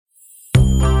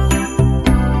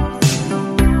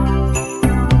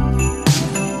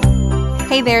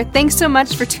Hey there, thanks so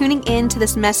much for tuning in to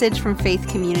this message from Faith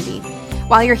Community.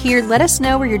 While you're here, let us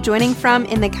know where you're joining from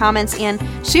in the comments and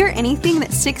share anything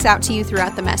that sticks out to you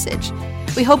throughout the message.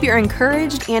 We hope you're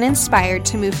encouraged and inspired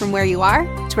to move from where you are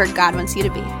to where God wants you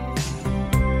to be.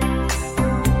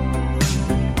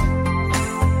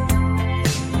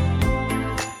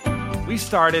 We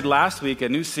started last week a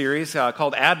new series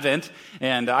called Advent,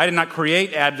 and I did not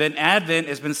create Advent. Advent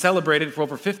has been celebrated for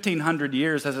over 1,500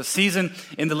 years as a season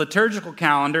in the liturgical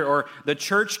calendar or the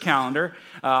church calendar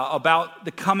about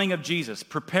the coming of Jesus,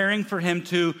 preparing for him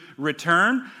to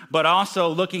return, but also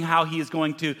looking how he is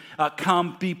going to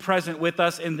come be present with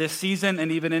us in this season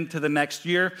and even into the next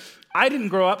year. I didn't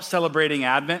grow up celebrating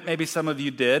Advent. Maybe some of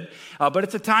you did, but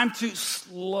it's a time to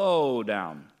slow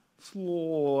down.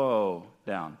 Slow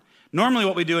down. Normally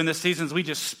what we do in this season is we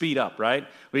just speed up, right?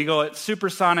 We go at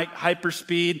supersonic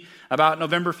hyperspeed. About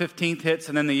November 15th hits,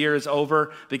 and then the year is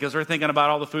over because we're thinking about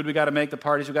all the food we got to make, the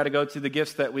parties we got to go to, the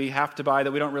gifts that we have to buy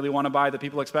that we don't really want to buy, that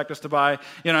people expect us to buy,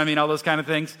 all those kind of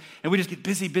things. And we just get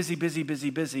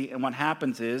busy. And what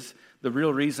happens is the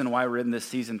real reason why we're in this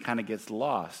season kind of gets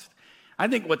lost. I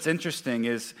think what's interesting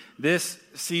is this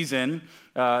season,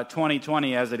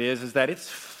 2020 as it is that it's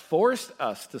forced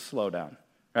us to slow down.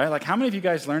 Right? Like, how many of you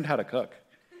guys learned how to cook?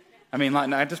 I mean,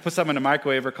 I just put something in the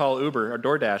microwave or call Uber or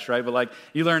DoorDash, right? But like,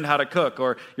 you learned how to cook,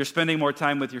 or you're spending more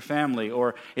time with your family,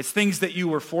 or it's things that you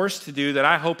were forced to do that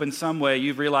I hope in some way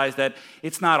you've realized that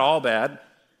it's not all bad,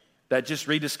 that just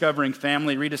rediscovering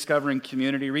family, rediscovering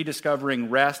community, rediscovering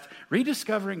rest,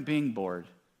 rediscovering being bored,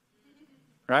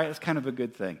 right? It's kind of a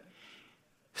good thing.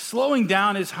 Slowing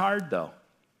down is hard, though,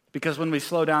 because when we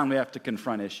slow down, we have to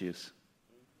confront issues.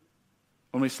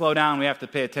 When we slow down, we have to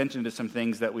pay attention to some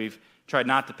things that we've tried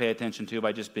not to pay attention to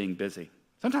by just being busy.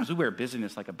 Sometimes we wear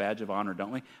busyness like a badge of honor,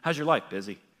 don't we? How's your life?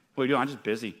 Busy. What are you doing? I'm just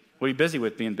busy. What are you busy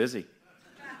with? Being busy.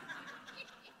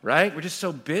 Right? We're just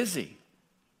so busy.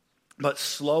 But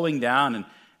slowing down, and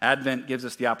Advent gives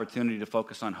us the opportunity to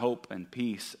focus on hope and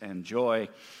peace and joy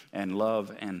and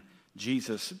love and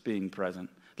Jesus being present.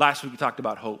 Last week we talked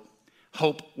about hope.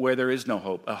 Hope where there is no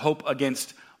hope. A hope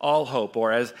against all hope,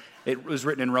 or as it was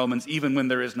written in Romans, even when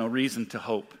there is no reason to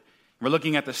hope. We're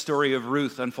looking at the story of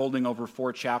Ruth unfolding over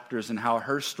 4 chapters and how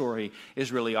her story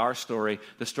is really our story.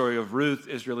 The story of Ruth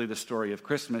is really the story of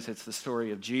Christmas. It's the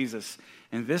story of Jesus.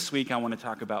 And this week I want to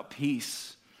talk about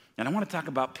peace. And I want to talk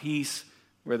about peace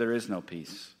where there is no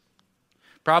peace.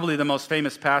 Probably the most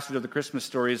famous passage of the Christmas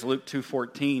story is Luke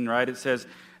 2:14, right? It says,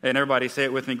 and everybody say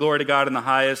it with me, glory to God in the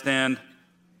highest and...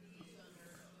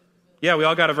 Yeah, we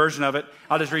all got a version of it.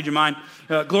 I'll just read you mine.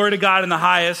 Glory to God in the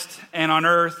highest, and on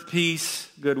earth, peace,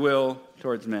 goodwill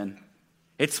towards men.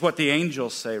 It's what the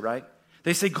angels say, right?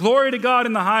 They say, glory to God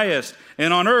in the highest,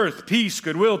 and on earth, peace,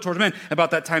 goodwill towards men. About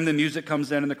that time, the music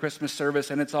comes in the Christmas service,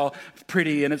 and it's all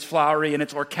pretty, and it's flowery, and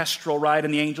it's orchestral, right?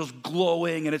 And the angels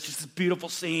glowing, and it's just this beautiful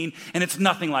scene, and it's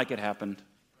nothing like it happened.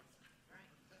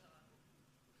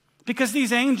 Because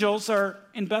these angels are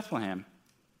in Bethlehem,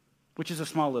 which is a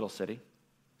small little city.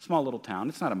 Small little town.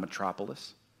 It's not a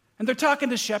metropolis. And they're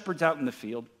talking to shepherds out in the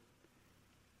field.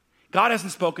 God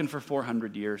hasn't spoken for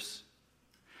 400 years.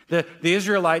 The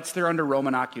Israelites, they're under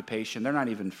Roman occupation. They're not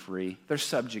even free. They're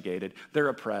subjugated. They're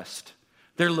oppressed.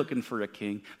 They're looking for a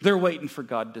king. They're waiting for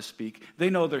God to speak.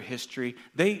 They know their history.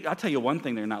 I'll tell you one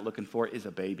thing they're not looking for is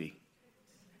a baby.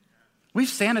 We've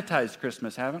sanitized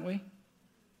Christmas, haven't we?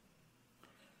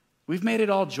 We've made it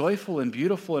all joyful and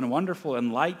beautiful and wonderful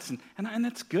and lights, and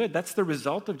that's good. That's the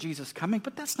result of Jesus coming,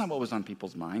 but that's not what was on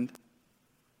people's mind.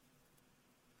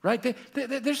 Right?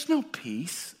 There's no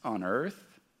peace on earth.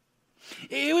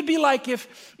 It would be like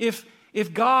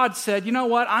if God said, you know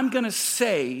what, I'm going to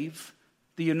save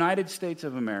the United States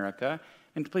of America,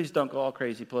 and please don't go all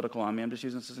crazy political on me, I'm just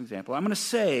using this as an example. I'm going to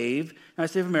save the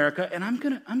United States of America, and I'm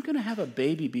going to have a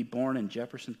baby be born in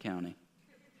Jefferson County,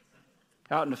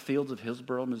 out in the fields of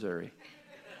Hillsboro, Missouri.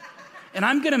 And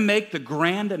I'm going to make the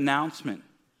grand announcement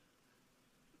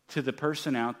to the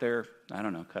person out there, I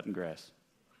don't know, cutting grass.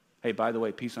 Hey, by the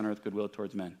way, peace on earth, goodwill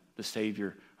towards men. The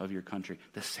Savior of your country,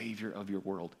 the Savior of your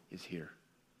world is here.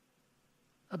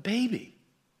 A baby.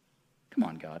 Come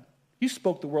on, God. You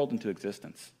spoke the world into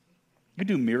existence. You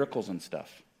do miracles and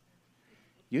stuff.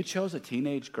 You chose a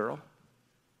teenage girl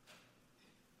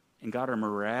and got her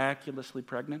miraculously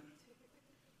pregnant.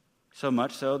 So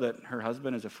much so that her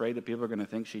husband is afraid that people are going to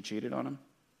think she cheated on him.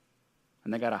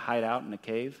 And they got to hide out in a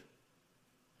cave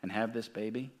and have this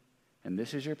baby. And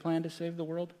this is your plan to save the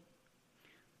world?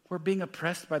 We're being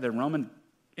oppressed by the Roman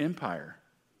Empire.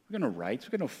 We've got no rights.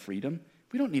 We've got no freedom.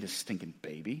 We don't need a stinking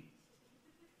baby.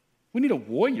 We need a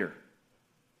warrior.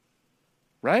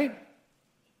 Right?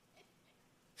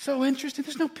 So interesting.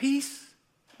 There's no peace.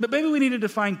 But maybe we need to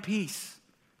define peace.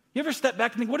 You ever step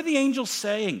back and think, what are the angels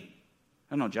saying?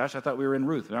 I don't know, Josh, I thought we were in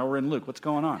Ruth. Now we're in Luke. What's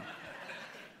going on?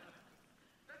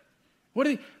 What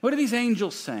are these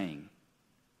angels saying?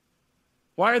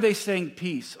 Why are they saying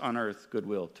peace on earth,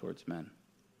 goodwill towards men?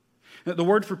 Now, the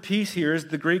word for peace here is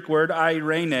the Greek word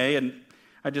eirene, and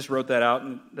I just wrote that out,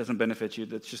 and it doesn't benefit you.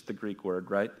 That's just the Greek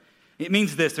word, right? It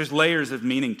means this. There's layers of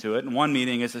meaning to it, and one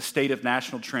meaning is a state of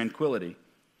national tranquility,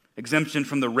 exemption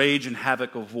from the rage and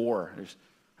havoc of war. There's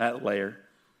that layer.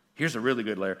 Here's a really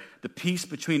good layer. The peace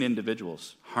between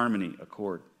individuals, harmony,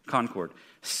 concord,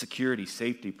 security,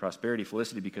 safety, prosperity,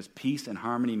 felicity, because peace and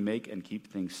harmony make and keep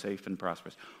things safe and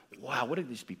prosperous. Wow, what did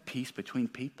this be? Peace between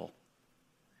people.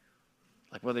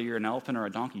 Like whether you're an elephant or a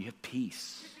donkey, you have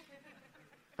peace.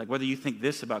 Like whether you think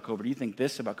this about COVID, you think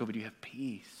this about COVID, you have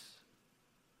peace.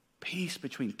 Peace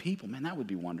between people. Man, that would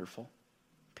be wonderful.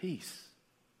 Peace.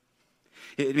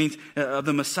 It means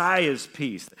the Messiah's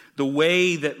peace. The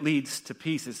way that leads to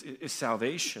peace is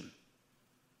salvation.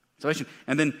 Salvation.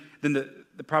 And then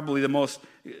probably the most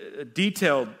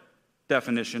detailed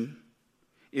definition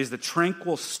is the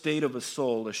tranquil state of a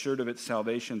soul assured of its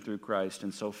salvation through Christ,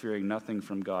 and so fearing nothing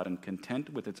from God and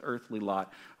content with its earthly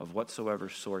lot of whatsoever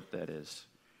sort that is.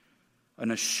 An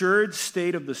assured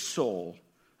state of the soul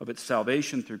of its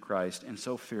salvation through Christ, and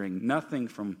so fearing nothing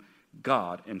from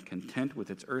God and content with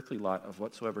its earthly lot of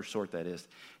whatsoever sort that is.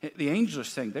 The angels are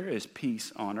saying there is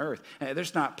peace on earth.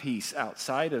 There's not peace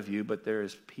outside of you, but there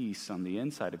is peace on the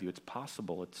inside of you. It's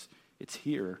possible. It's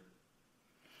here.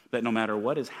 That no matter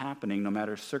what is happening, no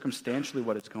matter circumstantially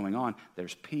what is going on,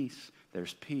 there's peace.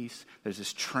 There's peace. There's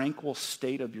this tranquil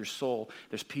state of your soul.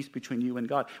 There's peace between you and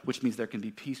God, which means there can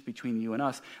be peace between you and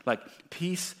us. Like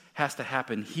peace has to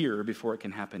happen here before it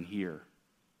can happen here.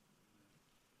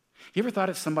 You ever thought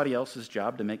it's somebody else's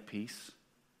job to make peace?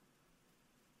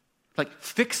 Like,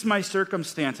 fix my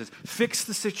circumstances, fix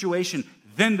the situation,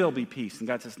 then there'll be peace. And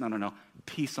God says, no,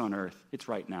 peace on earth. It's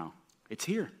right now. It's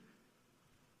here.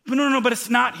 But no, but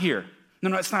it's not here.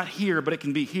 No, it's not here, but it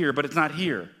can be here, but it's not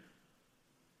here.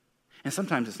 And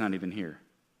sometimes it's not even here,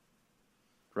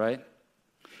 right?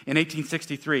 In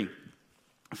 1863,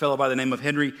 a fellow by the name of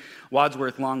Henry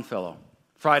Wadsworth Longfellow,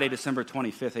 Friday, December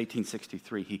 25th,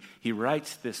 1863, he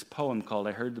writes this poem called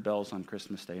I Heard the Bells on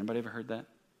Christmas Day. Anybody ever heard that?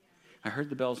 I heard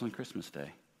the bells on Christmas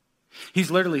Day. He's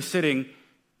literally sitting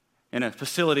in a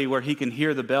facility where he can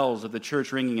hear the bells of the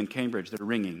church ringing in Cambridge. They're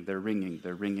ringing, they're ringing,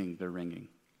 they're ringing, they're ringing.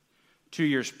 2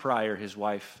 years prior, his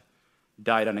wife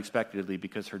died unexpectedly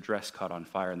because her dress caught on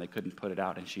fire and they couldn't put it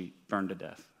out and she burned to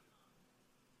death.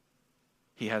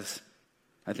 He has...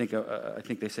 I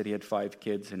think they said he had 5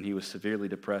 kids, and he was severely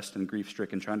depressed and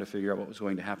grief-stricken, trying to figure out what was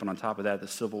going to happen. On top of that, the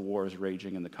Civil War is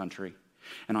raging in the country.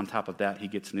 And on top of that, he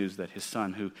gets news that his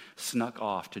son, who snuck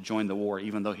off to join the war,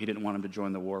 even though he didn't want him to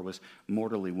join the war, was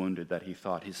mortally wounded that he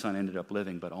thought. His son ended up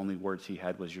living, but only words he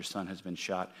had was, your son has been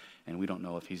shot, and we don't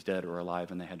know if he's dead or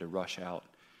alive, and they had to rush out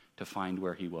to find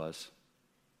where he was.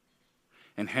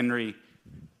 And Henry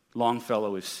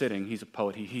Longfellow is sitting, he's a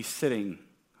poet, he's sitting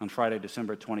on Friday,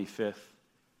 December 25th,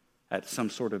 at some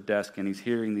sort of desk, and he's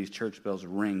hearing these church bells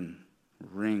ring,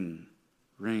 ring,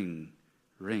 ring,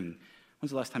 ring.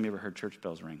 When's the last time you ever heard church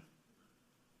bells ring?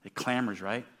 It clamors,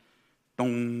 right?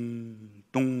 Dong,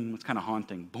 dong. It's kind of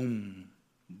haunting. Boom,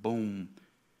 boom.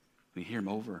 We hear him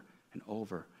over and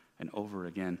over and over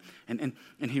again. And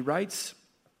he writes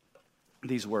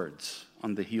these words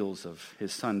on the heels of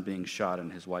his son being shot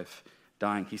and his wife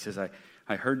dying. He says,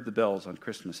 I heard the bells on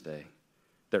Christmas Day.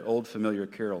 Their old familiar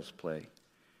carols play.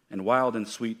 And wild and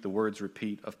sweet the words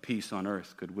repeat of peace on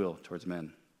earth, goodwill towards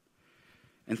men.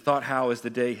 And thought how, as the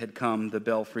day had come, the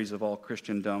belfries of all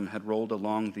Christendom had rolled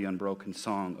along the unbroken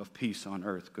song of peace on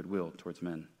earth, goodwill towards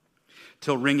men.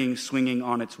 Till ringing, swinging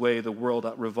on its way, the world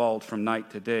revolved from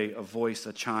night to day, a voice,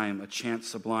 a chime, a chant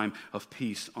sublime of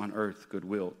peace on earth,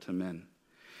 goodwill to men.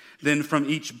 Then from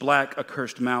each black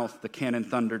accursed mouth the cannon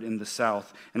thundered in the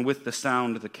south, and with the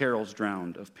sound the carols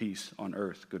drowned of peace on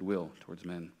earth, goodwill towards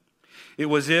men. It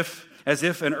was as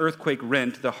if an earthquake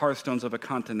rent the hearthstones of a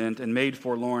continent and made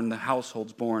forlorn the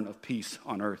households born of peace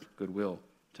on earth, goodwill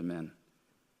to men.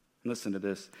 Listen to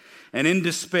this. And in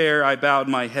despair I bowed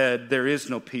my head. There is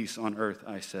no peace on earth,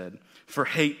 I said. For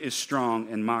hate is strong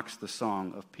and mocks the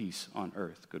song of peace on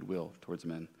earth, goodwill towards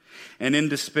men. And in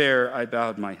despair I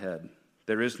bowed my head.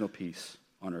 There is no peace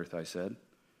on earth, I said.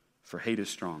 For hate is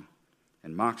strong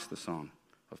and mocks the song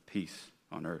of peace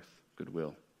on earth,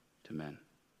 goodwill to men.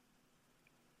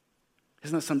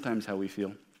 Isn't that sometimes how we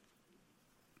feel?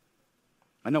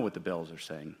 I know what the bells are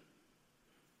saying.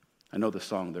 I know the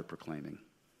song they're proclaiming.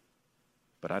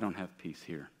 But I don't have peace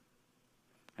here.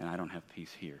 and I don't have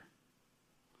peace here.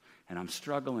 And I'm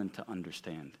struggling to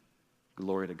understand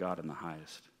glory to God in the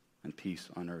highest and peace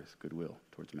on earth, goodwill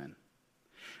towards men.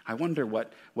 I wonder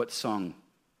what song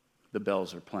the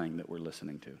bells are playing that we're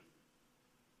listening to.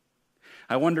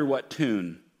 I wonder what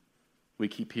tune we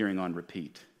keep hearing on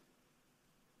repeat.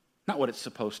 Not what it's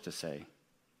supposed to say,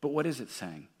 but what is it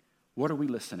saying? What are we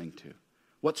listening to?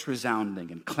 What's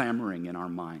resounding and clamoring in our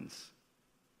minds?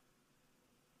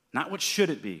 Not what should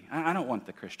it be. I don't want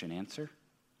the Christian answer.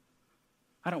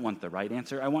 I don't want the right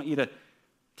answer. I want you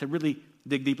to really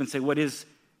dig deep and say, what is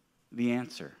the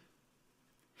answer?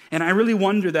 And I really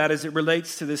wonder that as it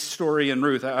relates to this story in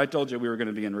Ruth. I told you we were going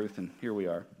to be in Ruth, and here we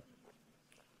are.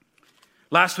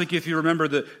 Last week, if you remember,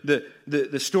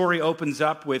 the story opens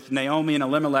up with Naomi and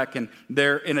Elimelech, and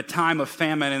they're in a time of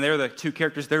famine, and they're the two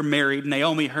characters. They're married.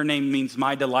 Naomi, her name means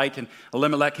my delight, and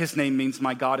Elimelech, his name means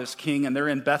my God is king, and they're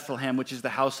in Bethlehem, which is the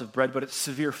house of bread, but it's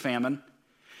severe famine.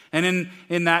 And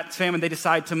in that famine, they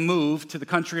decide to move to the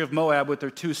country of Moab with their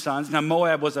two sons. Now,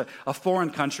 Moab was a foreign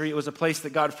country. It was a place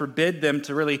that God forbid them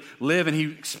to really live, and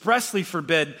he expressly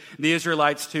forbid the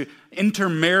Israelites to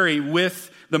intermarry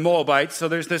with the Moabites. So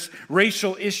there's this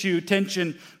racial issue,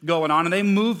 tension going on, and they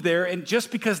move there, and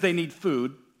just because they need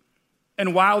food,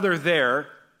 and while they're there,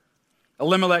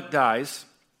 Elimelech dies.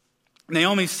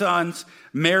 Naomi's sons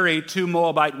married two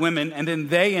Moabite women, and then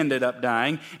they ended up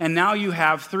dying. And now you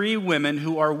have three women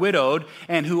who are widowed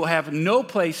and who have no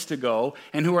place to go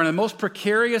and who are in the most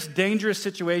precarious, dangerous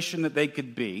situation that they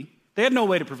could be. They had no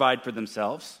way to provide for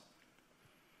themselves.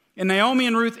 And Naomi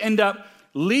and Ruth end up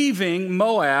leaving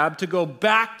Moab to go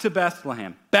back to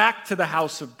Bethlehem, back to the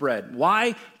house of bread.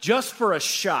 Why? Just for a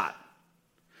shot,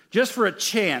 just for a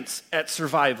chance at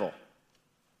survival.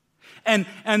 And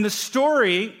the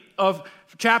story of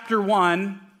chapter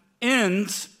 1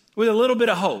 ends with a little bit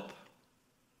of hope.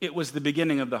 It was the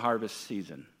beginning of the harvest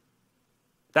season.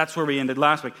 That's where we ended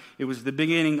last week. It was the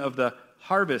beginning of the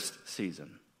harvest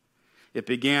season. It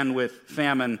began with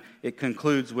famine. It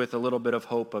concludes with a little bit of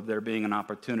hope of there being an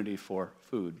opportunity for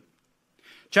food.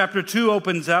 Chapter 2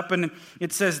 opens up and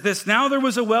it says this: Now there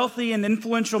was a wealthy and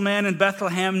influential man in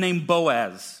Bethlehem named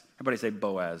Boaz. Everybody say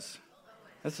Boaz.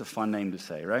 That's a fun name to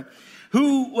say, right?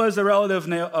 Who was a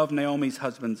relative of Naomi's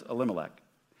husband Elimelech.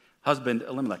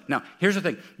 Now, here's the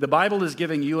thing. The Bible is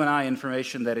giving you and I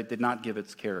information that it did not give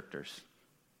its characters.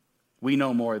 We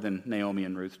know more than Naomi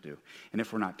and Ruth do. And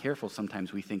if we're not careful,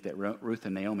 sometimes we think that Ruth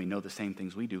and Naomi know the same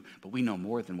things we do, but we know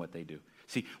more than what they do.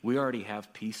 See, we already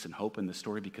have peace and hope in the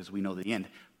story because we know the end.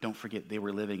 Don't forget, they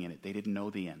were living in it. They didn't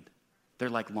know the end. They're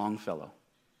like Longfellow.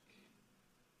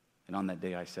 And on that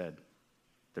day I said,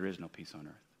 there is no peace on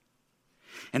earth.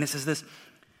 And it says this: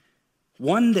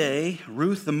 One day,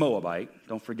 Ruth the Moabite,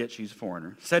 don't forget she's a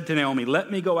foreigner, said to Naomi, "Let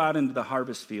me go out into the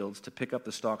harvest fields to pick up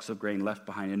the stalks of grain left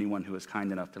behind anyone who is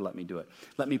kind enough to let me do it."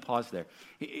 Let me pause there.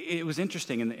 It was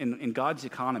interesting in God's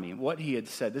economy, what he had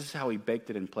said, this is how he baked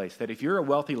it in place, that if you're a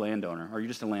wealthy landowner, or you're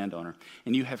just a landowner,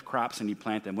 and you have crops and you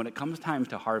plant them, when it comes time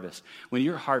to harvest, when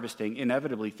you're harvesting,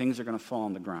 inevitably things are going to fall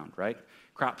on the ground, right?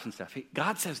 Crops and stuff.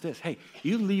 God says this: hey,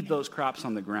 you leave those crops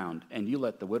on the ground and you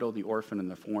let the widow, the orphan, and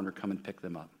the foreigner come and pick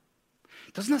them up.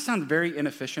 Doesn't that sound very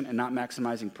inefficient and not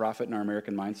maximizing profit in our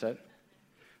American mindset?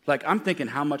 Like, I'm thinking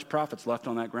how much profit's left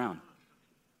on that ground.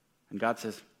 And God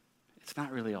says, it's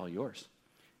not really all yours.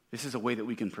 This is a way that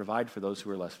we can provide for those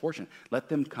who are less fortunate. Let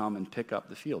them come and pick up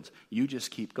the fields. You just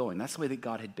keep going. That's the way that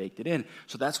God had baked it in.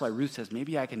 So that's why Ruth says,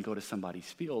 maybe I can go to somebody's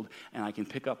field and I can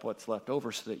pick up what's left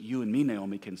over so that you and me,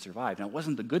 Naomi, can survive. Now, it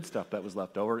wasn't the good stuff that was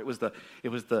left over. It was the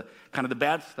kind of the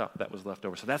bad stuff that was left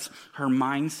over. So that's her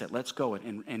mindset. Let's go.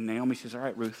 And Naomi says, all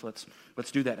right, Ruth,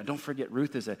 let's do that. And don't forget,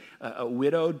 Ruth is a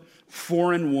widowed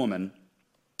foreign woman.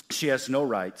 She has no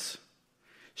rights.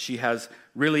 She has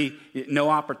really no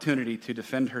opportunity to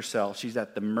defend herself. She's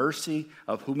at the mercy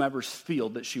of whomever's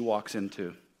field that she walks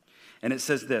into. And it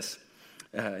says this: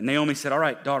 Naomi said, all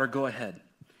right, daughter, go ahead.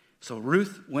 So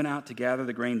Ruth went out to gather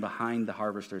the grain behind the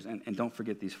harvesters. And don't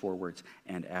forget these 4 words: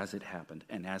 and as it happened,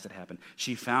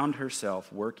 she found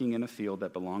herself working in a field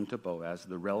that belonged to Boaz,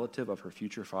 the relative of her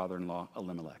future father-in-law,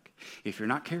 Elimelech. If you're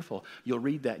not careful, you'll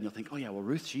read that and you'll think, oh yeah, well,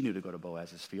 Ruth, she knew to go to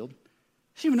Boaz's field.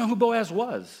 She didn't even know who Boaz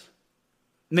was.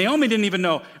 Naomi didn't even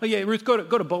know, oh yeah, Ruth, go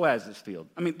to Boaz's field.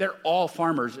 I mean, they're all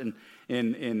farmers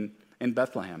in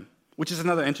Bethlehem, which is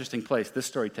another interesting place. This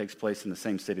story takes place in the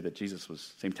same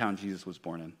same town Jesus was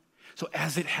born in. So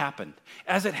as it happened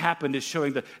is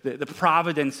showing the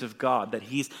providence of God, that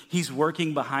he's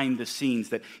working behind the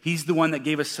scenes, that he's the one that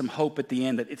gave us some hope at the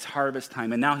end, that it's harvest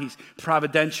time, and now he's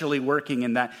providentially working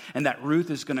in that, and that Ruth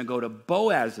is going to go to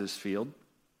Boaz's field.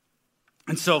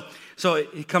 And so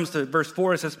it comes to verse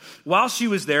 4. It says, while she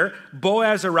was there,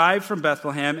 Boaz arrived from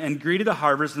Bethlehem and greeted the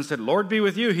harvest and said, Lord be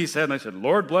with you, he said. And they said,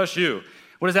 Lord bless you.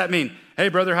 What does that mean? Hey,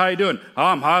 brother, how you doing? Oh,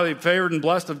 I'm highly favored and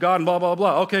blessed of God and blah, blah,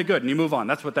 blah. Okay, good. And you move on.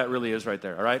 That's what that really is right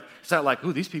there, all right? It's not like,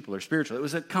 ooh, these people are spiritual. It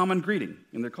was a common greeting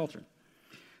in their culture.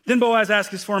 Then Boaz asked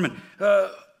his foreman,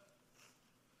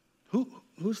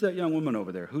 who's that young woman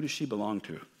over there? Who does she belong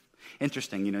to?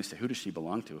 Interesting, you say, who does she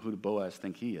belong to? Who did Boaz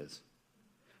think he is?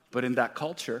 But in that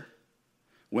culture,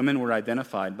 women were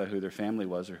identified by who their family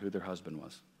was or who their husband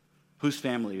was. Whose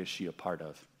family is she a part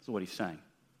of? That's what he's saying.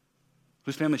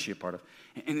 Whose family is she a part of?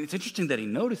 And it's interesting that he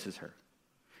notices her.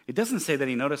 It doesn't say that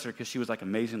he noticed her because she was like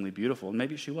amazingly beautiful, and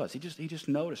maybe she was. He just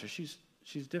noticed her.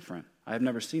 She's different. I have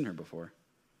never seen her before.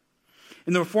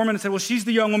 And the foreman said, well, she's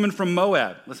the young woman from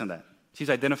Moab. Listen to that. She's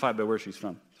identified by where she's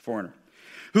from, foreigner.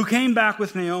 Who came back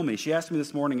with Naomi. She asked me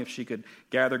this morning if she could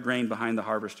gather grain behind the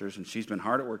harvesters, and she's been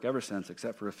hard at work ever since,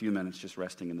 except for a few minutes just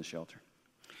resting in the shelter.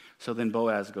 So then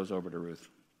Boaz goes over to Ruth.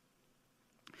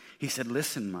 He said,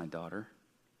 listen, my daughter.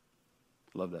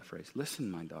 Love that phrase.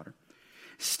 Listen, my daughter.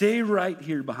 Stay right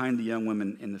here behind the young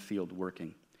women in the field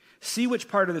working. See which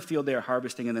part of the field they are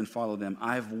harvesting and then follow them.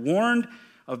 I have warned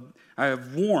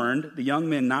the young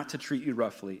men not to treat you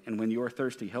roughly, and when you are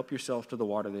thirsty, help yourself to the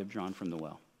water they have drawn from the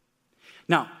well.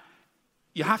 Now,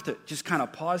 you have to just kind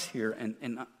of pause here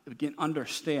and again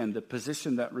understand the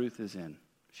position that Ruth is in.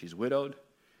 She's widowed.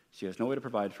 She has no way to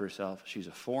provide for herself. She's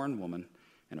a foreign woman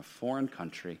in a foreign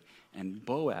country. And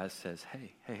Boaz says,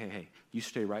 hey, you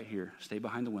stay right here. Stay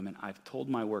behind the women. I've told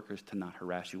my workers to not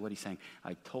harass you. What he's saying,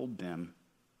 I told them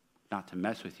not to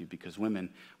mess with you because women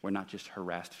were not just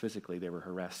harassed physically, they were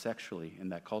harassed sexually in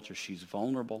that culture. She's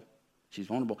vulnerable.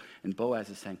 And Boaz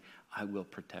is saying, I will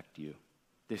protect you.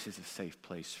 This is a safe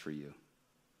place for you.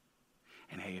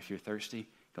 And hey, if you're thirsty,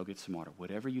 go get some water.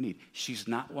 Whatever you need. She's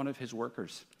not one of his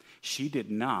workers. She did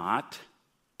not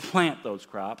plant those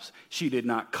crops. She did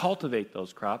not cultivate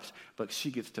those crops, but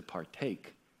she gets to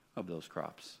partake of those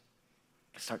crops.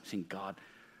 Start seeing God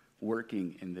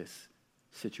working in this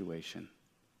situation.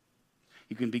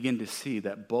 You can begin to see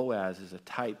that Boaz is a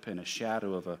type and a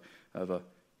shadow of a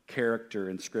character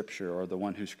in Scripture, or the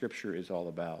one who Scripture is all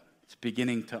about. It's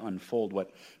beginning to unfold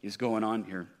what is going on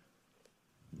here.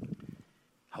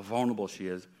 How vulnerable she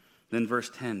is. Then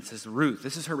verse 10 says, Ruth,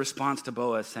 this is her response to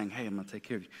Boaz saying, hey, I'm going to take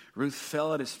care of you. Ruth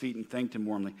fell at his feet and thanked him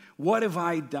warmly. What have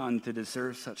I done to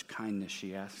deserve such kindness,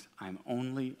 she asked. I'm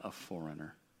only a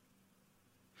foreigner.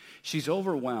 She's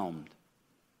overwhelmed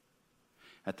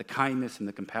at the kindness and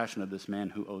the compassion of this man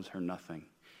who owes her nothing.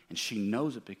 And she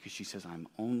knows it because she says, I'm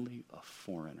only a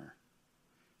foreigner.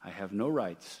 I have no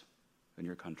rights in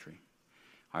your country.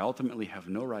 I ultimately have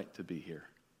no right to be here.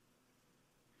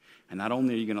 And not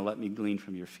only are you going to let me glean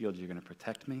from your fields, you're going to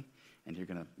protect me, and you're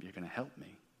going to help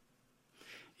me.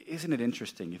 Isn't it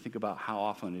interesting? You think about how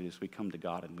often it is we come to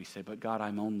God and we say, but God,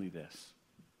 I'm only this.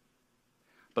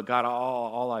 But God,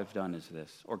 all I've done is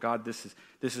this. Or God, this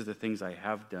is the things I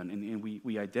have done. And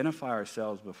we identify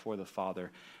ourselves before the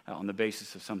Father on the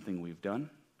basis of something we've done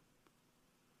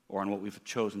or on what we've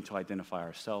chosen to identify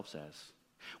ourselves as.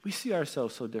 We see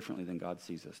ourselves so differently than God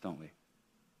sees us, don't we?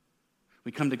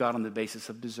 We come to God on the basis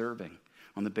of deserving,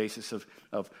 on the basis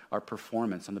of our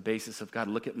performance, on the basis of, God,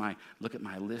 look at my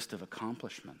list of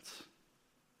accomplishments.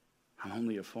 I'm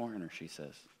only a foreigner, she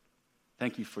says.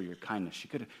 Thank you for your kindness. She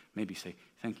could maybe say,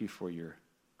 thank you for your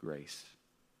grace.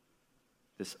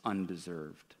 This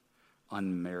undeserved,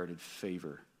 unmerited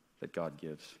favor that God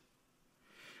gives.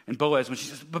 And Boaz, when she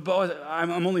says, but Boaz,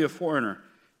 I'm only a foreigner.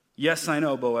 Yes, I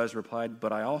know, Boaz replied,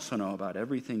 but I also know about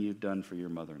everything you've done for your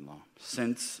mother-in-law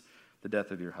since the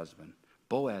death of your husband.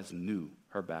 Boaz knew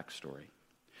her backstory.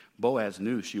 Boaz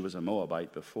knew she was a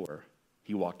Moabite before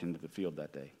he walked into the field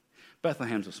that day.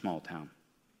 Bethlehem's a small town.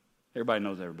 Everybody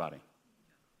knows everybody.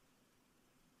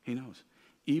 He knows.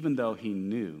 Even though he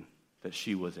knew that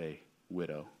she was a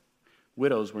widow.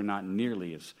 Widows were not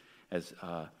nearly as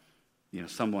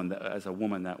someone as a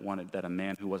woman that a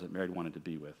man who wasn't married wanted to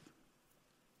be with.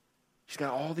 She's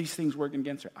got all these things working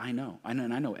against her. I know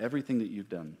everything that you've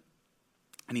done.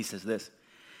 And he says this.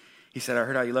 He said, I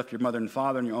heard how you left your mother and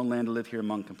father and your own land to live here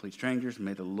among complete strangers.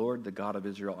 May the Lord, the God of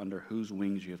Israel, under whose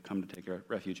wings you have come to take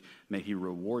refuge, may he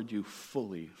reward you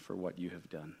fully for what you have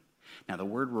done. Now, the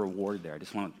word reward there, I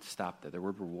just want to stop there. The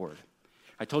word reward.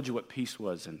 I told you what peace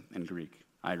was in Greek,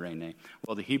 eirene.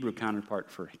 Well, the Hebrew counterpart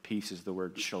for peace is the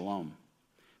word shalom.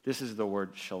 This is the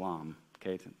word shalom.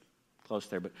 Okay, close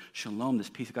there, but shalom, this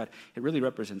peace of God, it really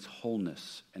represents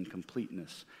wholeness and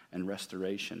completeness and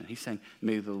restoration. And he's saying,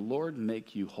 may the Lord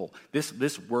make you whole.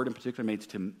 This word in particular means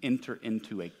to enter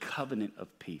into a covenant of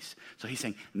peace. So he's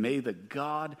saying, may the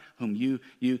God whom you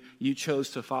chose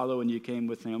to follow when you came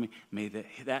with Naomi, may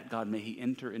that God, may he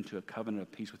enter into a covenant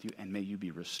of peace with you, and may you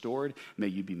be restored, may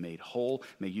you be made whole,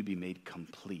 may you be made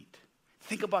complete.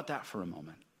 Think about that for a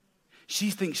moment.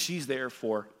 She thinks she's there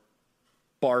for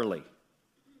barley.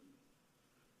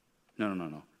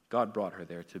 No. God brought her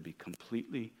there to be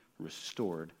completely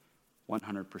restored,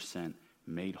 100%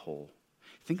 made whole.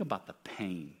 Think about the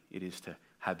pain it is to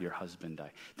have your husband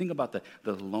die. Think about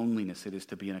the loneliness it is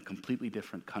to be in a completely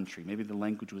different country. Maybe the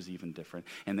language was even different,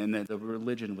 and then the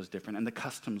religion was different, and the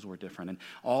customs were different, and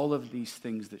all of these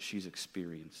things that she's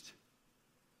experienced.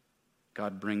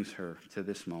 God brings her to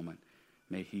this moment.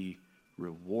 May he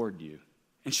reward you.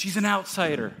 And she's an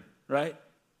outsider, right?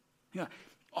 Yeah.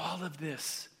 All of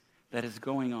this that is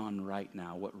going on right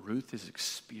now, what Ruth is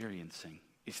experiencing,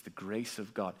 is the grace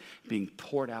of God being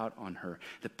poured out on her.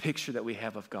 The picture that we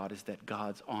have of God is that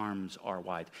God's arms are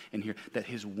wide. And here, that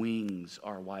his wings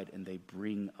are wide, and they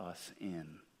bring us in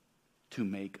to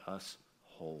make us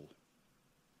whole.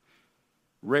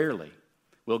 Rarely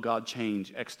will God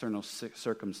change external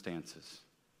circumstances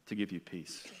to give you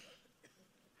peace.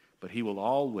 But he will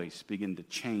always begin to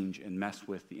change and mess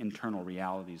with the internal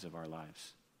realities of our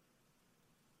lives.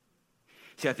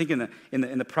 See, I think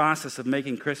in the process of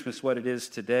making Christmas what it is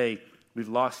today, we've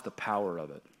lost the power of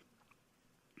it.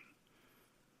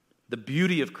 The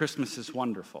beauty of Christmas is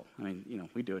wonderful. I mean,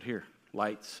 we do it here,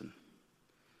 lights.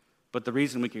 But the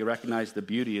reason we can recognize the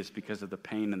beauty is because of the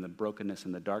pain and the brokenness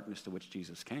and the darkness to which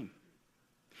Jesus came.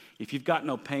 If you've got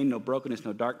no pain, no brokenness,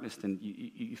 no darkness, then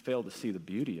you fail to see the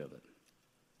beauty of it.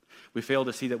 We fail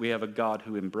to see that we have a God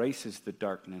who embraces the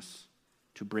darkness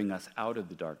to bring us out of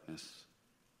the darkness.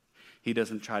 He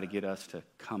doesn't try to get us to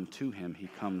come to him. He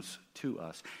comes to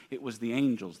us. It was the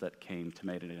angels that came to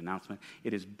make an announcement.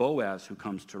 It is Boaz who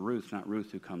comes to Ruth, not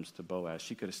Ruth who comes to Boaz.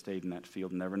 She could have stayed in that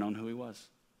field and never known who he was.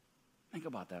 Think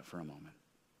about that for a moment.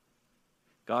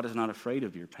 God is not afraid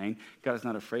of your pain. God is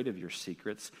not afraid of your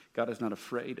secrets. God is not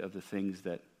afraid of the things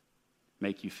that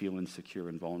make you feel insecure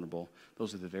and vulnerable.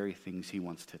 Those are the very things he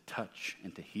wants to touch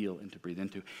and to heal and to breathe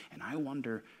into. And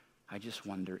I just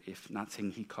wonder if, not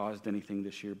saying he caused anything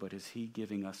this year, but is he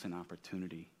giving us an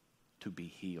opportunity to be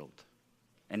healed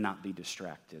and not be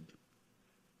distracted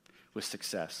with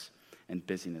success and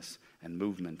busyness and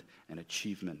movement and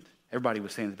achievement? Everybody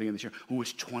was saying at the beginning of this year,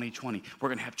 it's 2020. We're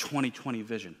going to have 2020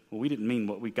 vision. Well, we didn't mean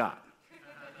what we got.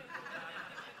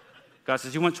 God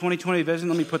says, you want 2020 vision?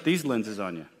 Let me put these lenses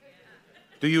on you.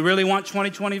 Do you really want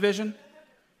 2020 vision?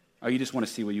 Or you just want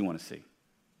to see what you want to see?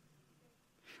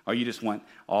 Or you just want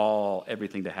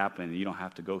everything to happen and you don't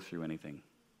have to go through anything?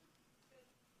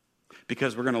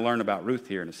 Because we're going to learn about Ruth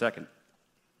here in a second.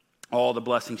 All the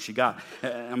blessings she got.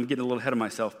 I'm getting a little ahead of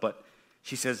myself, but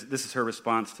she says, this is her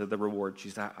response to the reward. She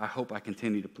says, I hope I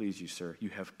continue to please you, sir. You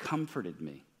have comforted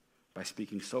me by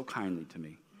speaking so kindly to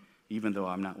me, even though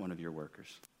I'm not one of your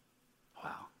workers.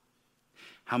 Wow.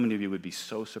 How many of you would be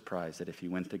so surprised that if you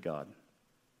went to God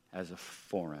as a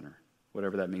foreigner,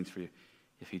 whatever that means for you,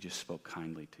 if he just spoke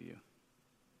kindly to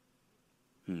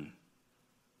you?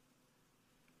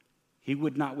 He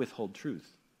would not withhold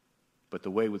truth, but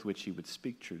the way with which he would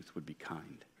speak truth would be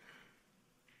kind.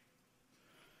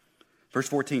 Verse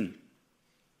 14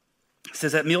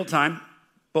 says, at mealtime,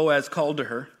 Boaz called to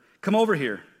her, come over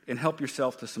here and help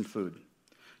yourself to some food.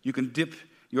 You can dip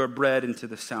your bread into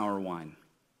the sour wine.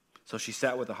 So she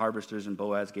sat with the harvesters, and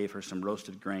Boaz gave her some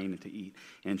roasted grain to eat,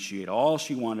 and she ate all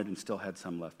she wanted and still had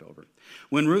some left over.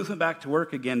 When Ruth went back to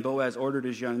work again, Boaz ordered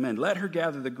his young men, let her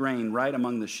gather the grain right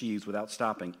among the sheaves without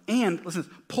stopping, and, listen,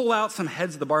 pull out some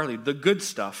heads of the barley, the good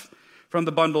stuff, from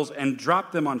the bundles, and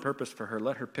drop them on purpose for her.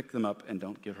 Let her pick them up, and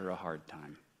don't give her a hard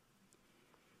time.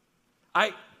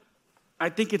 I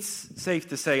think it's safe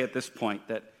to say at this point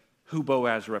that who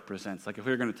Boaz represents. Like if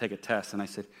we were going to take a test and I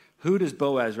said, who does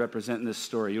Boaz represent in this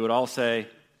story? You would all say,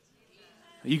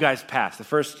 you guys passed. The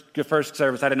first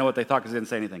service, I didn't know what they thought because they didn't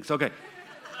say anything. So, okay.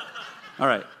 All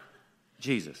right.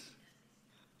 Jesus.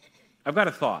 I've got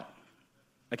a thought.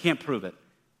 I can't prove it.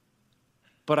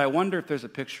 But I wonder if there's a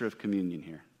picture of communion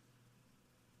here.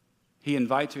 He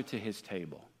invites her to his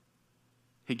table.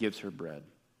 He gives her bread.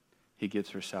 He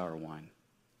gives her sour wine.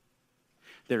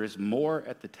 There is more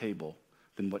at the table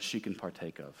than what she can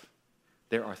partake of.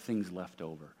 There are things left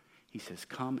over. He says,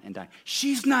 come and dine.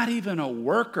 She's not even a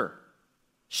worker.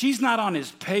 She's not on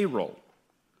his payroll.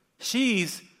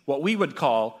 She's what we would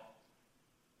call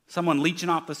someone leeching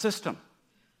off the system.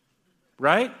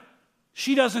 Right?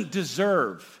 She doesn't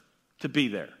deserve to be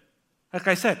there. Like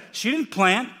I said, she didn't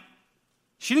plant.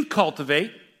 She didn't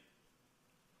cultivate.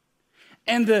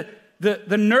 And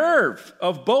the nerve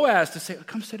of Boaz to say,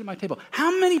 come sit at my table.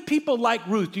 How many people like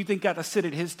Ruth do you think got to sit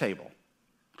at his table?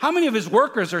 How many of his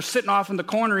workers are sitting off in the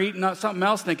corner eating something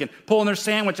else thinking, pulling their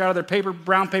sandwich out of their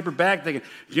brown paper bag thinking,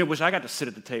 you know, wish I got to sit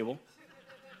at the table.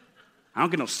 I don't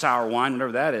get no sour wine,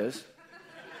 whatever that is.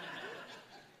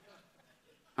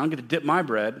 I don't get to dip my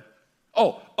bread.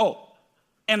 Oh,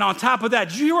 and on top of that,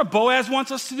 did you hear what Boaz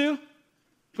wants us to do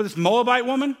for this Moabite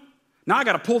woman? Now I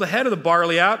got to pull the head of the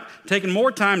barley out, taking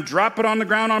more time, drop it on the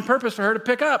ground on purpose for her to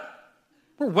pick up.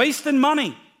 We're wasting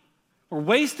money. We're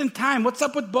wasting time. What's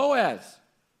up with Boaz?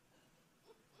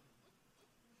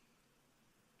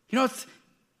 You know, it's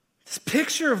this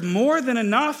picture of more than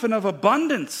enough and of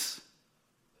abundance.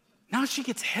 Now she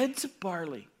gets heads of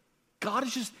barley. God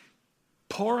is just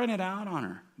pouring it out on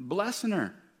her, blessing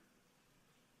her.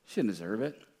 She didn't deserve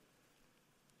it.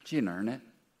 She didn't earn it.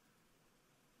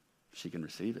 She can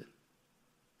receive it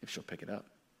if she'll pick it up.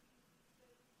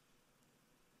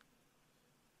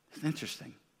 It's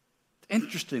interesting. It's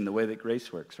interesting the way that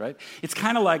grace works, right? It's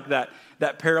kind of like that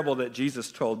parable that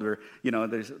Jesus told where, you know,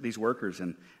 there's these workers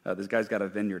and this guy's got a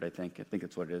vineyard, I think. I think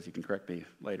it's what it is. You can correct me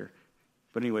later.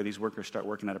 But anyway, these workers start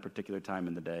working at a particular time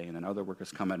in the day, and then other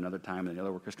workers come at another time, and the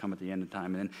other workers come at the end of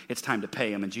time, and then it's time to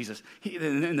pay them. And Jesus,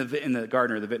 in the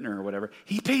garden or the vintner or whatever,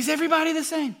 he pays everybody the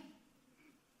same.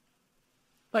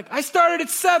 Like, I started at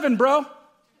 7, bro.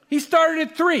 He started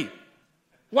at 3.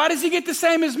 Why does he get the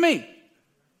same as me?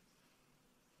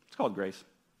 It's called grace.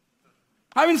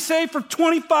 I've been saved for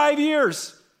 25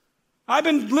 years. I've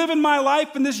been living my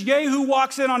life, and this Yehu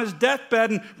walks in on his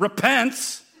deathbed and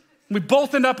repents. We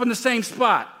both end up in the same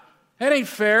spot. That ain't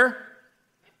fair.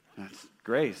 That's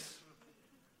grace.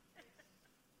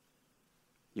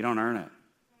 You don't earn it.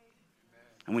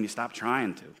 And when you stop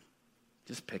trying to,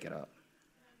 just pick it up.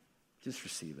 Just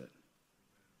receive it.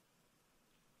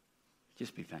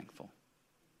 Just be thankful.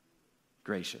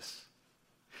 Gracious.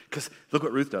 Because look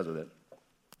what Ruth does with it.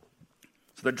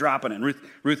 So they're dropping it. And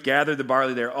Ruth gathered the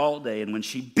barley there all day. And when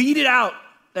she beat it out,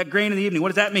 that grain in the evening, what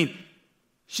does that mean?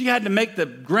 She had to make the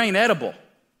grain edible.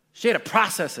 She had to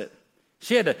process it.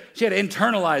 She had to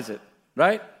internalize it,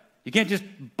 right? You can't just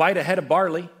bite a head of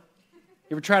barley. You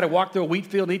ever try to walk through a wheat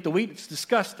field and eat the wheat? It's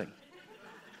disgusting.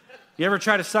 You ever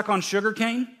try to suck on sugar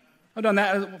cane? I've done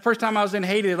that. First time I was in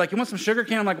Haiti, they're like, you want some sugar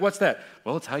cane? I'm like, what's that?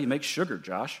 Well, it's how you make sugar,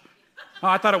 Josh. Oh,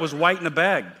 I thought it was white in a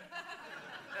bag.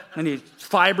 And you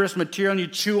fibrous material and you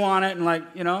chew on it and like,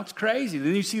 you know, it's crazy.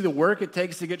 Then you see the work it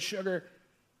takes to get sugar,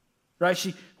 right?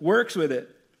 She works with it.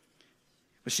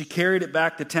 But she carried it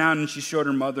back to town and she showed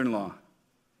her mother-in-law.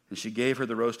 And she gave her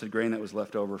the roasted grain that was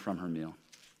left over from her meal.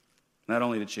 Not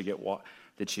only did she get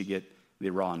the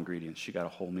raw ingredients, she got a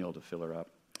whole meal to fill her up.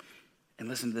 And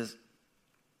listen to this.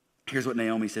 Here's what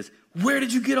Naomi says. Where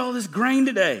did you get all this grain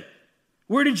today?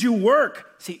 Where did you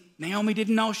work? See, Naomi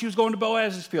didn't know she was going to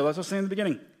Boaz's field. That's what I was saying in the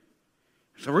beginning.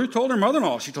 So Ruth told her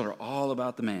mother-in-law. She told her all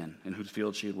about the man in whose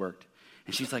field she had worked.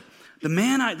 And she's like, the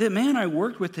man I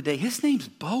worked with today, his name's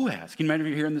Boaz. Can you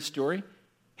imagine hearing this story?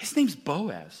 His name's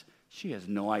Boaz. She has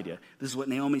no idea. This is what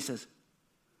Naomi says.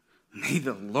 May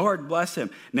the Lord bless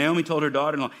him. Naomi told her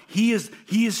daughter-in-law, he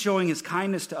is showing his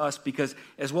kindness to us because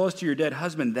as well as to your dead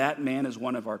husband, that man is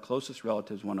one of our closest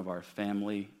relatives, one of our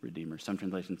family redeemers. Some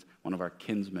translations, one of our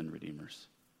kinsman redeemers.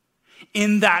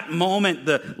 In that moment,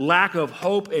 the lack of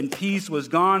hope and peace was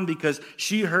gone because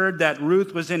she heard that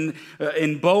Ruth was in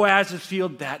Boaz's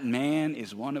field. That man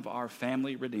is one of our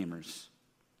family redeemers.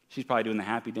 She's probably doing the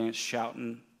happy dance,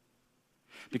 shouting.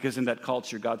 Because in that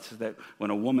culture, God says that when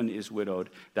a woman is widowed,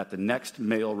 that the next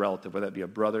male relative, whether that be a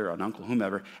brother or an uncle,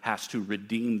 whomever, has to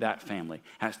redeem that family,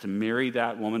 has to marry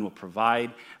that woman, will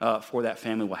provide for that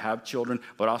family, will have children,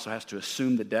 but also has to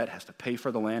assume the debt, has to pay for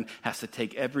the land, has to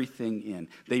take everything in.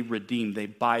 They redeem, they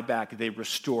buy back, they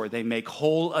restore, they make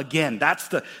whole again. That's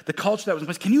the culture that was in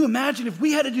place. Can you imagine if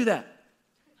we had to do that?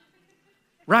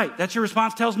 Right, that's your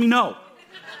response, tells me no.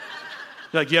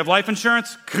 You're like, you have life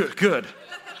insurance? Good.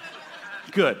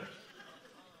 Good.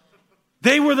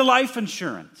 They were the life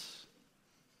insurance.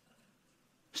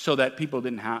 So that people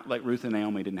didn't have, like Ruth and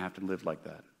Naomi, didn't have to live like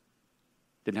that.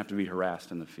 Didn't have to be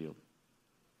harassed in the field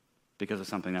because of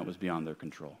something that was beyond their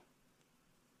control.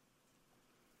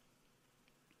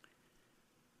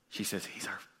 She says, he's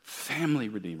our family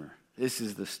redeemer. This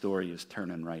is the story is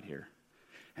turning right here.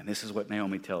 And this is what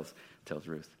Naomi tells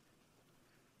Ruth.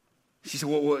 She said,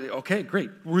 well, okay, great.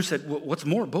 Ruth said, well, what's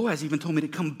more? Boaz even told me to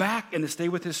come back and to stay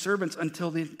with his servants until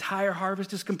the entire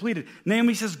harvest is completed.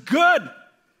 Naomi says, good.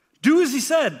 Do as he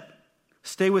said.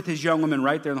 Stay with his young women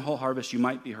right there in the whole harvest. You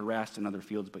might be harassed in other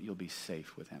fields, but you'll be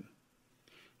safe with him.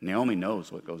 Naomi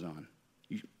knows what goes on.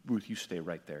 Ruth, you stay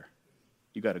right there.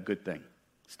 You got a good thing.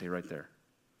 Stay right there.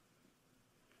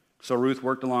 So Ruth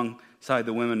worked alongside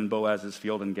the women in Boaz's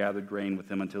field and gathered grain with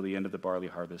them until the end of the barley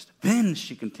harvest. Then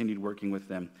she continued working with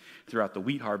them throughout the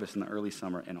wheat harvest in the early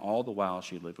summer, and all the while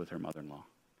she lived with her mother-in-law.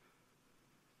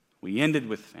 We ended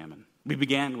with famine. We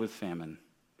began with famine,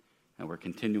 and we're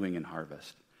continuing in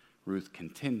harvest. Ruth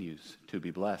continues to be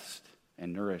blessed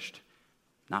and nourished,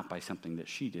 not by something that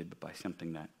she did, but by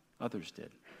something that others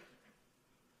did.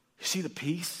 You see the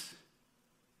peace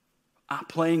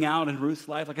playing out in Ruth's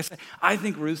life? Like I said, I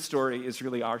think Ruth's story is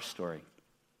really our story.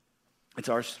 It's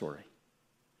our story.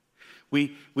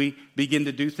 We begin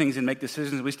to do things and make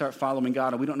decisions. We start following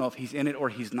God, and we don't know if he's in it or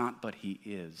he's not, but he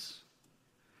is.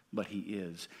 But he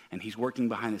is. And he's working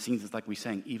behind the scenes. It's like we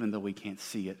sang, even though we can't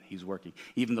see it, he's working.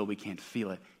 Even though we can't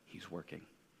feel it, he's working.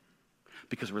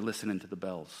 Because we're listening to the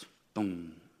bells.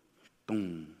 Dong,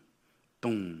 dong,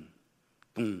 dong,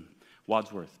 dong.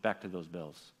 Wadsworth, back to those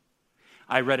bells.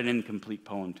 I read an incomplete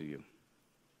poem to you.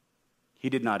 He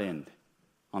did not end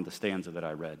on the stanza that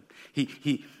I read.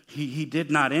 He did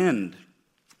not end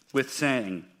with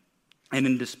saying, and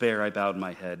in despair I bowed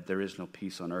my head. There is no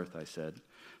peace on earth, I said.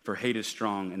 For hate is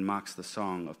strong and mocks the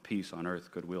song of peace on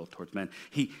earth, goodwill towards men.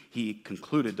 He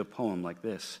concluded the poem like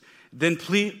this. Then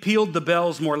pealed the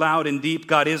bells more loud and deep.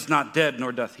 God is not dead,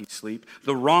 nor doth he sleep.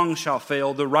 The wrong shall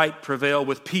fail, the right prevail,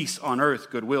 with peace on earth,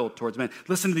 goodwill towards men.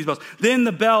 Listen to these bells. Then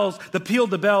pealed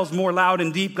the bells more loud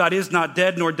and deep. God is not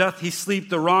dead, nor doth he sleep.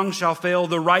 The wrong shall fail,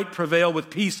 the right prevail, with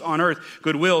peace on earth,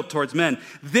 goodwill towards men.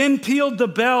 Then pealed the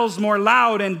bells more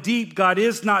loud and deep. God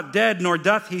is not dead, nor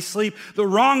doth he sleep. The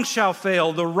wrong shall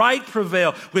fail, the right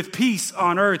prevail, with peace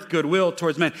on earth, goodwill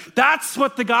towards men. That's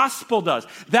what the gospel does.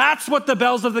 That's what the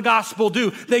bells of the gospel do.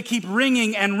 They keep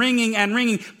ringing and ringing and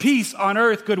ringing. Peace on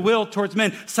earth, goodwill towards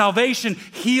men. Salvation,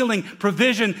 healing,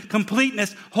 provision,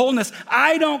 completeness, wholeness.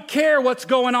 I don't care what's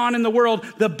going on in the world.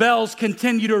 The bells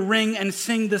continue to ring and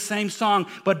sing the same song.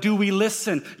 But do we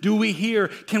listen? Do we hear?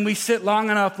 Can we sit long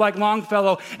enough like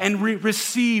Longfellow and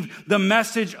receive the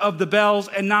message of the bells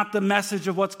and not the message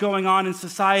of what's going on in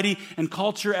society and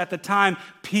culture at the time?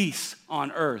 Peace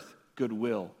on earth,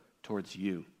 goodwill towards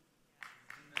you.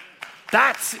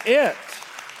 That's it.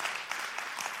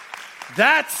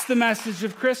 That's the message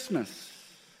of Christmas.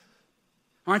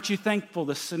 Aren't you thankful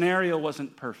the scenario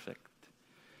wasn't perfect?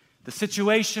 The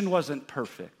situation wasn't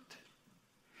perfect.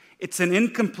 It's an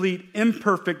incomplete,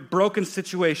 imperfect, broken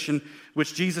situation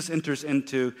which Jesus enters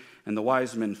into and the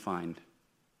wise men find.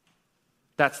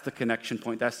 That's the connection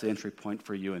point. That's the entry point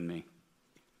for you and me.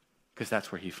 Because that's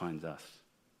where he finds us.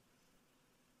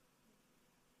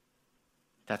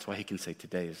 That's why he can say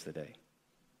today is the day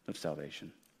of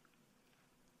salvation.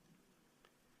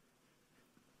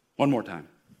 One more time.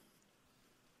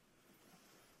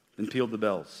 Then pealed the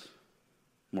bells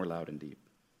more loud and deep.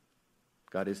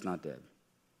 God is not dead,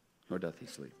 nor doth he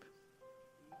sleep.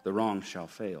 The wrong shall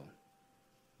fail,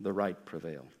 the right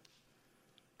prevail,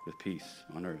 with peace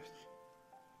on earth,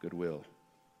 goodwill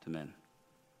to men.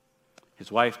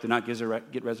 His wife did not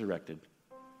get resurrected.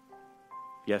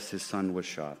 Yes, his son was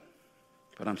shot.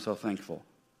 But I'm so thankful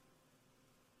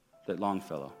that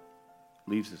Longfellow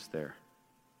leaves us there.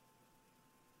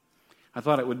 I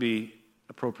thought it would be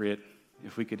appropriate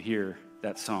if we could hear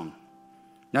that song.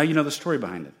 Now you know the story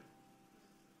behind it.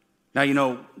 Now you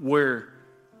know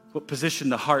what position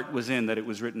the heart was in that it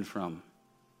was written from.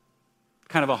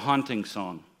 Kind of a haunting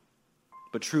song,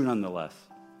 but true nonetheless.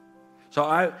 So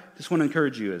I just want to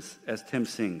encourage you as Tim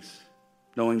sings,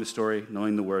 knowing the story,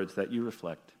 knowing the words, that you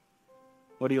reflect.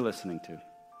 What are you listening to?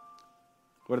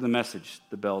 What are the message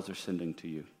the bells are sending to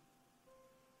you?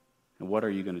 And what are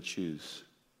you going to choose?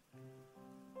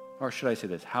 Or should I say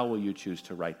this? How will you choose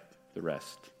to write the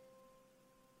rest?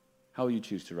 How will you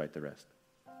choose to write the rest?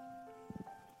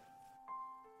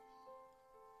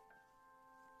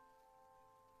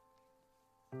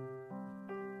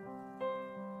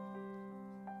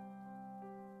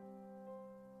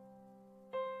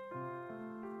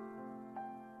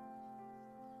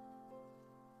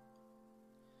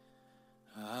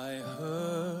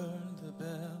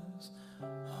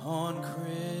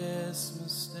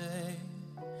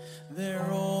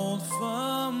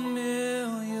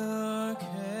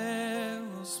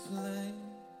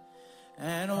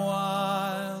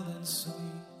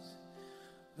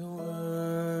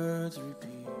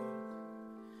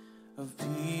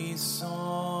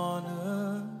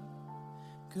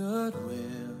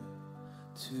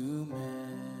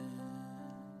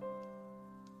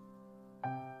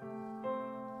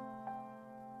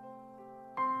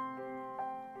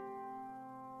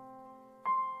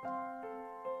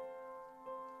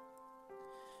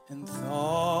 and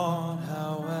thought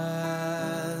how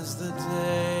as the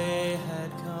day had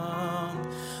come,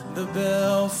 the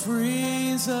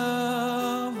belfries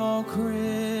of all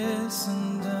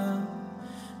Christendom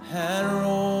had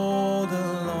rolled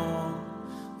along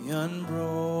the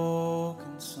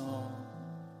unbroken song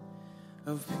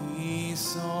of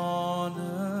peace on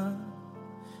earth,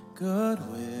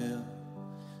 goodwill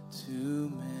to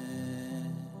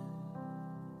men.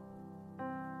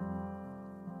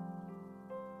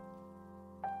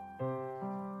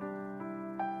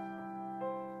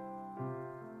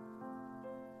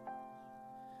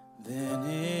 Then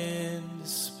in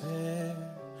despair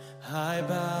I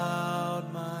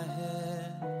bowed my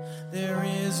head. There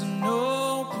is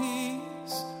no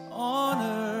peace on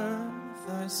earth,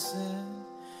 I said,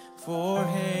 for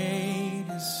hate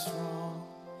is strong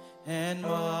and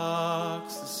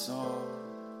mocks the song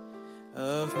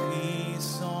of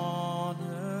peace on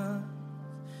earth,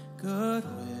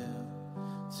 goodwill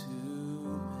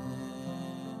to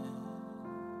men.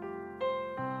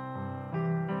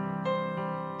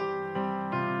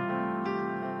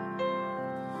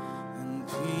 And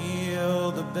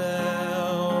peal the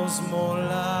bells more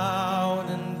loud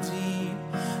and deep.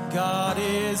 God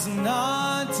is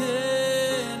not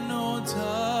dead, nor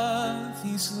doth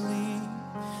he sleep.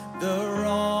 The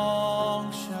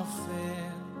wrong shall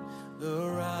fail, the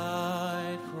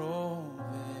right prevail,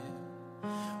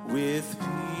 with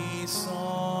peace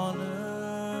on earth,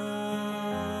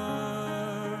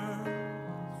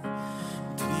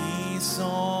 peace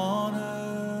on earth,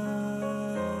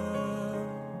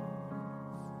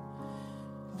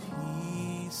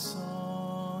 peace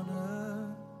on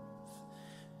earth,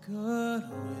 goodwill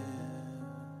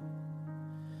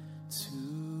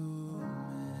to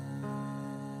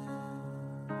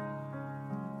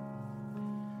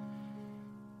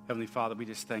Heavenly Father, we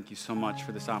just thank you so much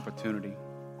for this opportunity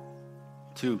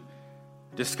to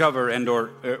discover and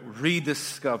or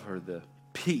rediscover the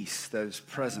peace that is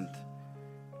present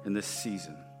in this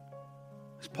season.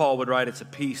 As Paul would write, it's a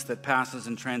peace that passes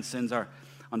and transcends our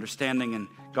understanding and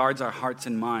guards our hearts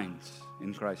and minds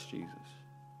in Christ Jesus.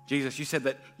 Jesus, you said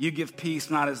that you give peace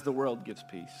not as the world gives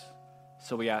peace.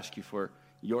 So we ask you for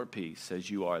your peace as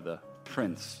you are the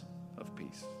Prince of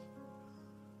Peace.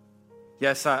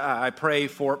 Yes, I pray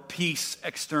for peace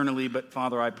externally, but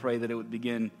Father, I pray that it would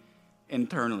begin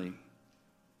internally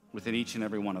within each and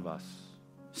every one of us.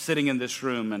 Sitting in this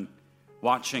room and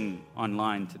watching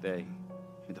online today,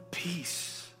 may the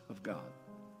peace of God,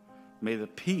 may the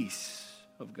peace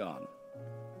of God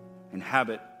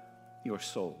inhabit your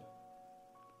soul,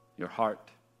 your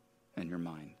heart, and your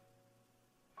mind.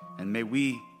 And may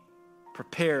we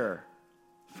prepare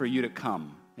for you to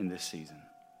come in this season,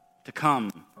 to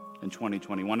come in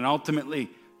 2021, and ultimately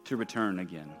to return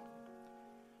again.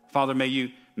 Father, may you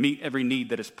meet every need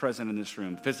that is present in this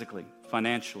room, physically,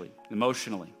 financially,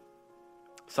 emotionally,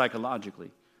 psychologically.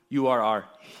 You are our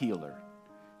healer,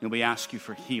 and we ask you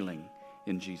for healing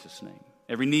in Jesus' name.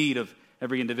 Every need of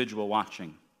every individual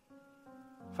watching,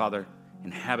 Father,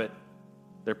 inhabit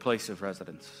their place of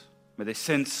residence. May they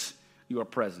sense your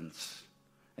presence,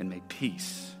 and may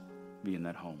peace be in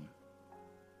that home.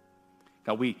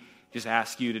 God, we just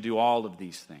ask you to do all of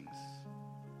these things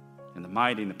in the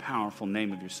mighty and the powerful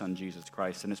name of your Son, Jesus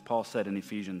Christ. And as Paul said in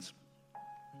Ephesians,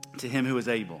 to him who is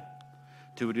able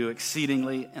to do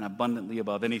exceedingly and abundantly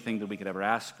above anything that we could ever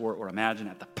ask for or imagine,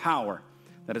 at the power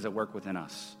that is at work within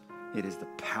us. It is the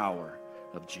power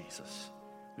of Jesus.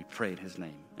 We pray in his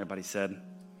name. Everybody said,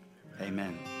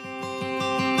 amen.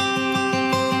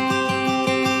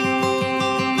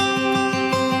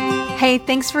 Hey,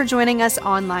 thanks for joining us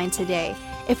online today.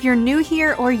 If you're new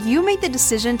here or you made the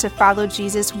decision to follow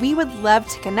Jesus, we would love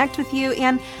to connect with you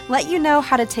and let you know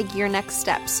how to take your next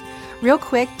steps. Real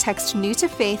quick, text New to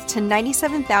Faith to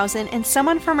 97,000 and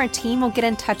someone from our team will get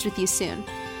in touch with you soon.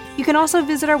 You can also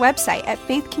visit our website at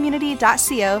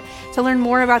faithcommunity.co to learn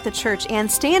more about the church and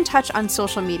stay in touch on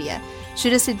social media.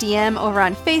 Shoot us a DM over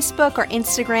on Facebook or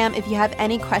Instagram if you have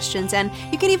any questions, and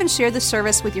you can even share the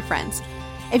service with your friends.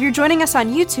 If you're joining us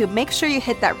on YouTube, make sure you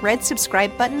hit that red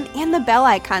subscribe button and the bell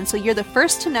icon so you're the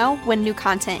first to know when new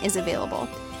content is available.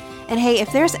 And hey,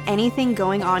 if there's anything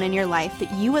going on in your life that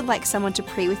you would like someone to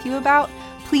pray with you about,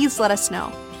 please let us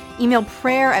know. Email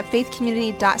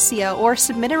prayer@faithcommunity.co or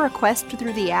submit a request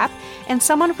through the app, and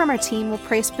someone from our team will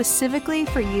pray specifically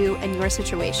for you and your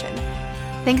situation.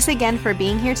 Thanks again for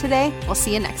being here today. We'll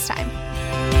see you next time.